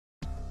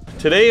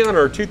Today on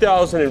our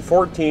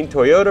 2014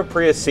 Toyota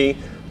Prius C,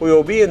 we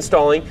will be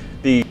installing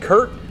the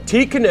Curt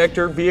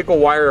T-connector vehicle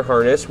wire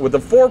harness with a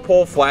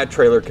 4-pole flat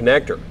trailer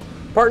connector.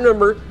 Part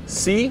number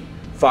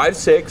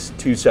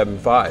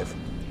C56275.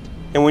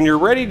 And when you're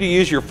ready to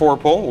use your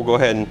 4-pole, we'll go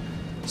ahead and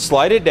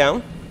slide it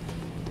down.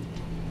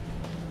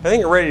 I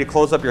think you're ready to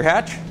close up your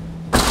hatch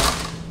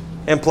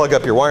and plug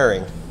up your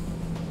wiring.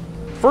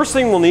 First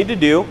thing we'll need to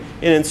do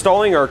in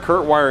installing our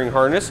Curt wiring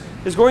harness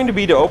is going to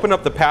be to open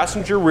up the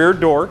passenger rear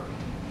door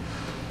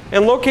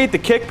and locate the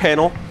kick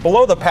panel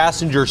below the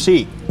passenger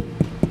seat,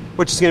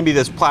 which is going to be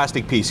this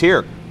plastic piece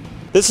here.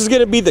 This is going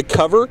to be the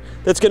cover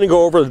that's going to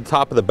go over the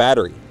top of the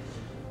battery.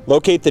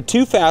 Locate the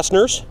 2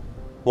 fasteners,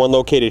 one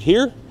located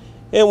here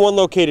and one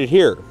located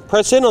here.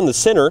 Press in on the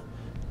center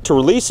to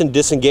release and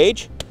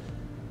disengage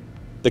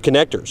the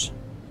connectors.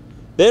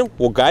 Then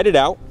we'll guide it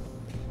out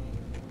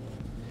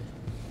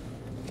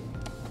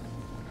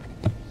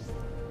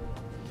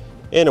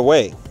and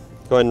away.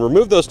 Go ahead and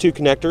remove those 2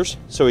 connectors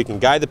so we can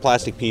guide the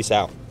plastic piece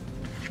out.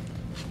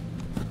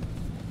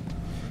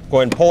 Go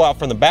ahead and pull out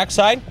from the back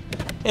side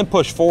and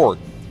push forward.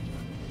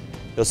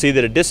 You'll see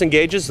that it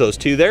disengages those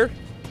 2 there,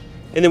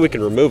 and then we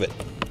can remove it.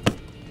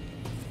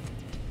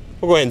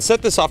 We'll go ahead and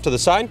set this off to the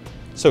side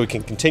so we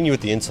can continue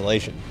with the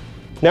installation.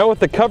 Now with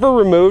the cover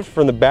removed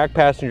from the back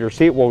passenger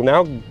seat, we'll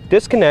now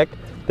disconnect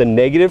the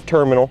negative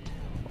terminal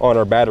on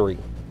our battery.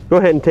 Go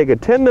ahead and take a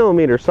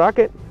 10mm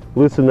socket,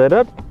 loosen that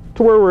up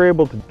to where we're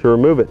able to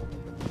remove it.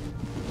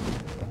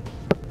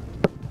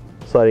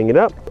 Sliding it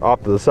up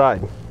off to the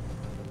side.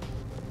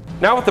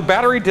 Now with the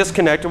battery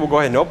disconnected, we'll go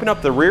ahead and open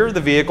up the rear of the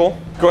vehicle.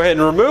 Go ahead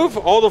and remove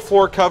all the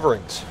floor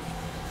coverings.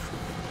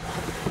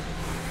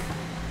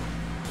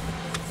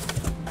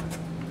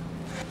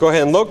 Go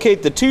ahead and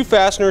locate the 2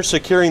 fasteners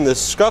securing the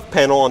scuff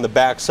panel on the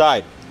back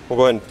side. We'll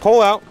go ahead and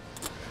pull out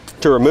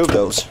to remove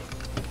those.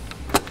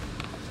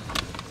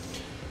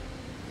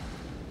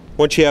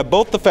 Once you have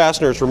both the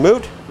fasteners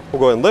removed, we'll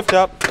go ahead and lift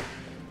up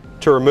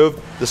to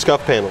remove the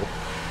scuff panel.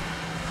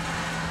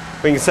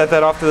 We can set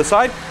that off to the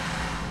side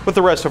with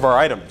the rest of our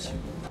items.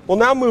 We'll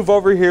now move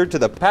over here to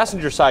the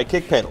passenger side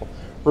kick panel,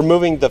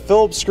 removing the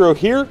Phillips screw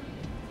here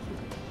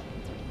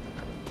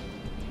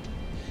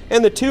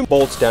and the 2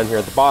 bolts down here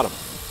at the bottom.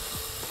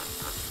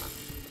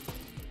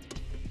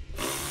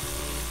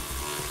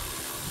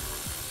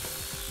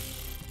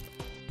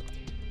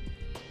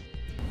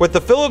 With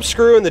the Phillips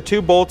screw and the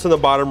 2 bolts in the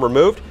bottom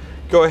removed,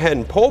 go ahead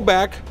and pull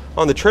back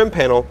on the trim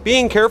panel,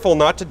 being careful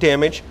not to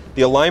damage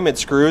the alignment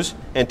screws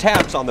and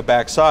tabs on the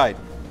back side.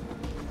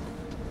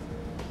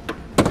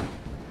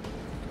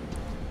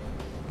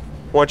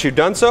 Once you've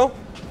done so,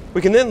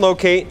 we can then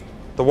locate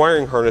the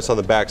wiring harness on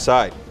the back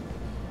side.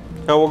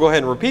 Now we'll go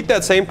ahead and repeat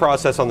that same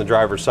process on the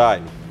driver's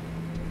side.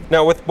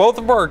 Now with both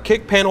of our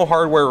kick panel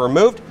hardware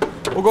removed,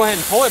 we'll go ahead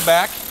and pull it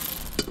back.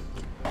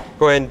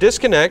 Go ahead and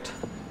disconnect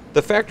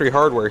the factory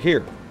hardware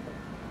here.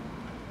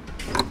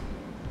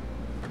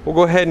 We'll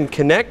go ahead and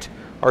connect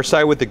our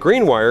side with the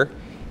green wire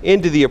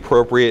into the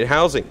appropriate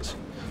housings.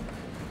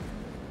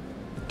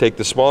 Take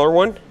the smaller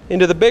one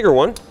into the bigger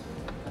one,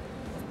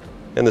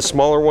 and the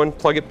smaller one,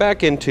 plug it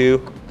back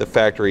into the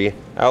factory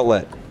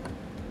outlet.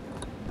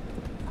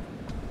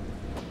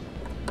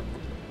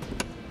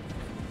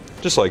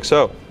 Just like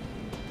so.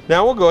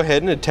 Now we'll go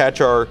ahead and attach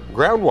our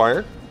ground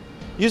wire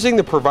using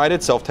the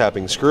provided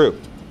self-tapping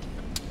screw.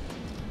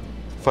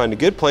 Find a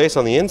good place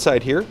on the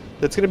inside here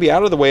that's going to be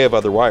out of the way of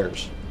other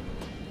wires.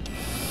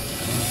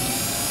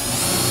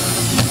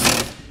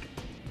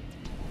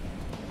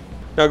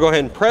 Now go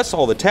ahead and press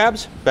all the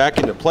tabs back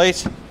into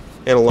place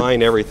and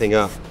align everything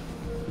up.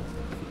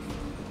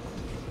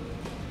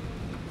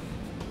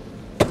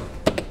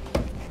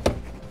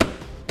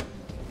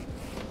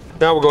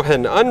 Now we'll go ahead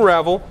and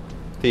unravel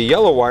the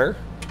yellow wire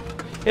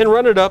and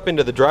run it up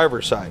into the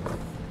driver's side,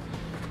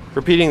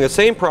 repeating the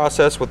same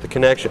process with the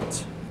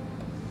connections.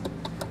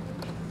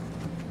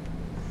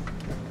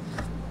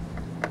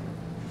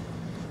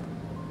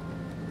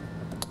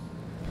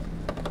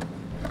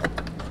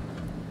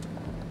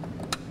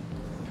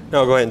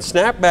 Now go ahead and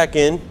snap back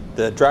in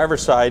the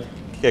driver's side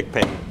kick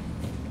panel.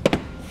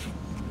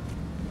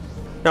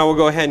 Now we'll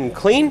go ahead and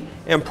clean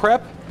and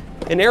prep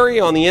an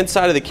area on the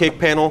inside of the kick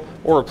panel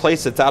or a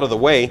place that's out of the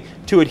way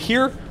to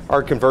adhere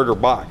our converter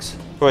box.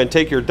 Go ahead and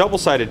take your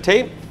double-sided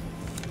tape,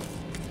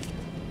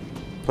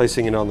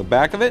 placing it on the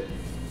back of it.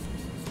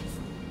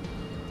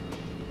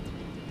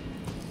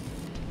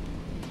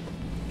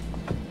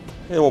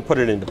 And we'll put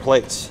it into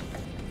place.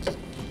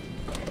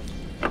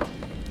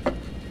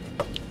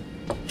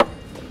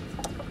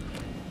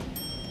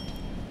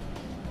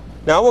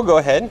 Now we'll go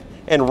ahead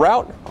and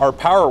route our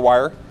power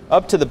wire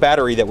up to the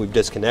battery that we've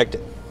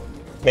disconnected,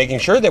 making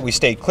sure that we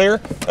stay clear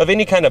of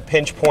any kind of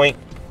pinch point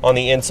on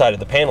the inside of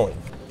the paneling.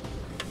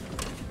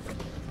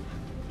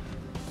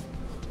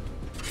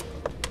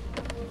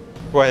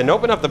 Go ahead and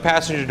open up the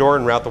passenger door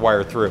and route the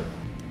wire through.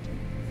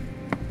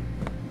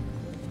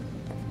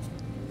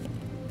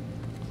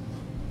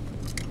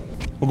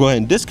 We'll go ahead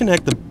and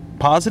disconnect the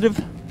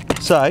positive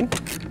side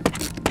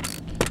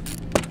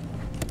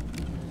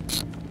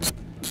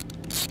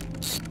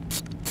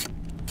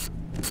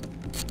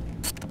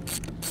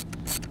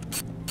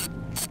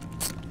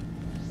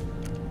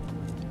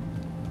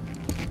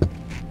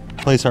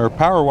Place our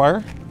power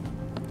wire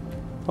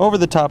over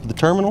the top of the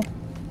terminal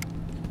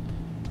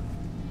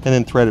and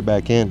then thread it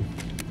back in.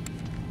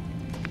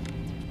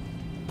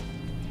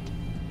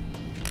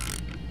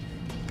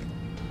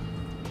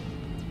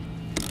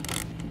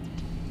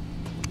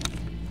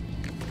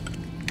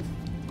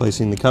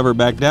 Placing the cover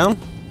back down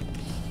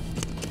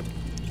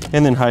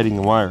and then hiding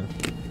the wire.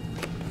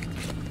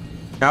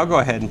 Now go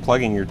ahead and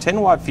plug in your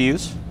 10-watt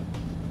fuse.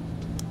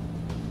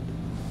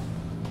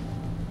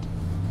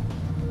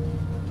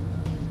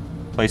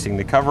 Placing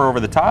the cover over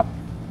the top,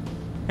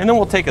 and then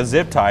we'll take a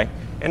zip tie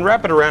and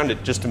wrap it around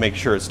it just to make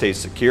sure it stays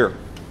secure.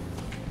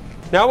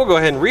 Now we'll go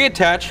ahead and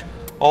reattach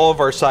all of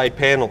our side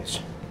panels.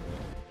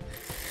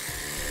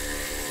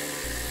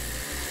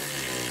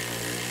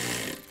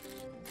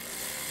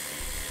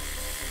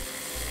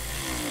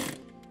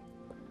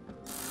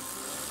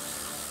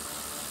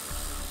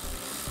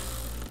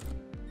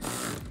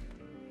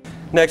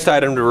 Next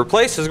item to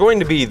replace is going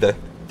to be the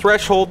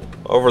threshold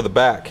over the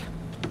back.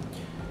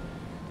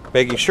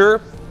 Making sure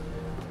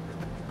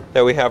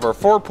that we have our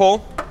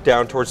 4-pole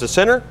down towards the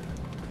center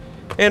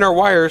and our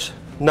wires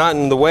not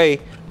in the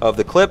way of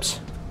the clips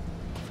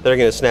that are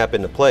going to snap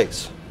into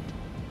place.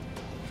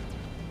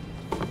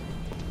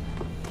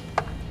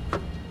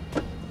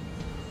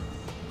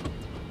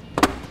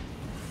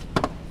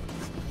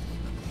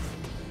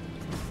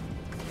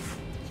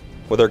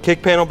 With our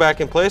kick panel back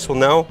in place, we'll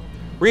now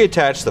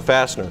reattach the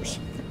fasteners.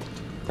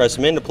 Press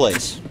them into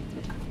place.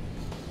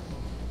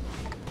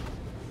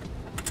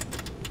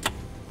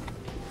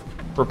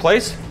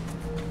 Replace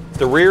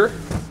the rear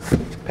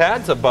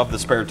pads above the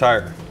spare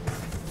tire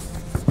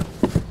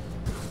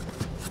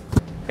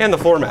and the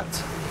floor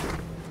mats.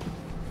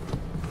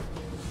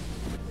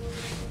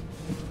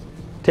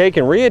 Take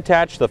and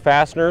reattach the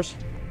fasteners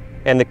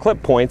and the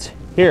clip points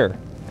here,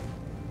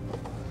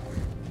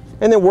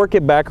 and then work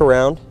it back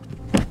around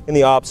in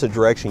the opposite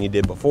direction you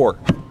did before.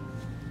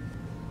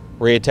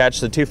 Reattach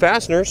the 2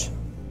 fasteners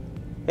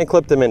and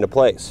clip them into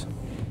place.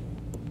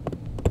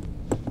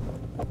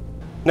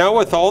 Now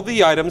with all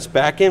the items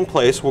back in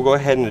place, we'll go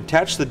ahead and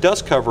attach the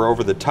dust cover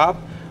over the top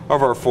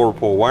of our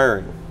 4-pole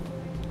wiring.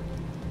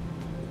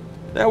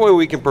 That way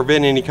we can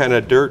prevent any kind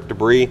of dirt,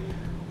 debris,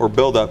 or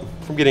buildup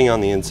from getting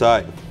on the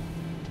inside.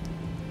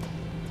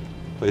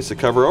 Place the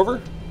cover over,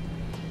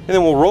 and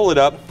then we'll roll it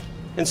up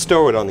and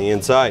stow it on the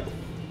inside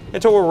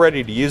until we're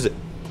ready to use it.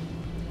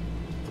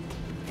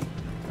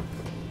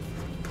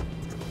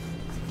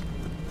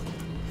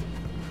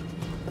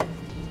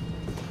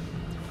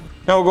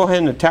 Now we'll go ahead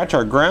and attach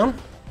our ground,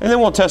 and then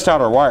we'll test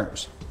out our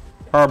wires.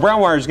 Our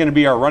brown wire is going to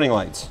be our running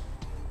lights.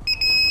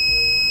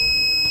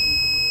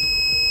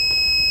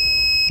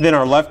 Then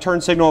our left turn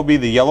signal will be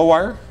the yellow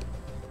wire.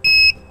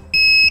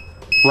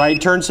 Right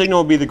turn signal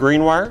will be the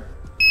green wire.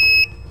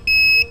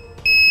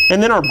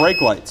 And then our brake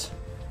lights.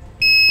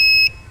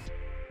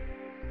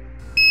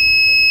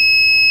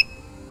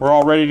 We're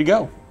all ready to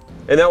go.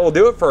 And that will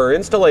do it for our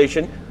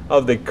installation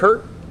of the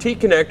Curt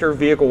T-connector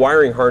vehicle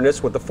wiring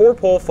harness with the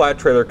 4-pole flat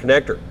trailer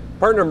connector.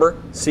 Part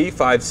number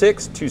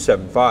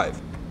C56275.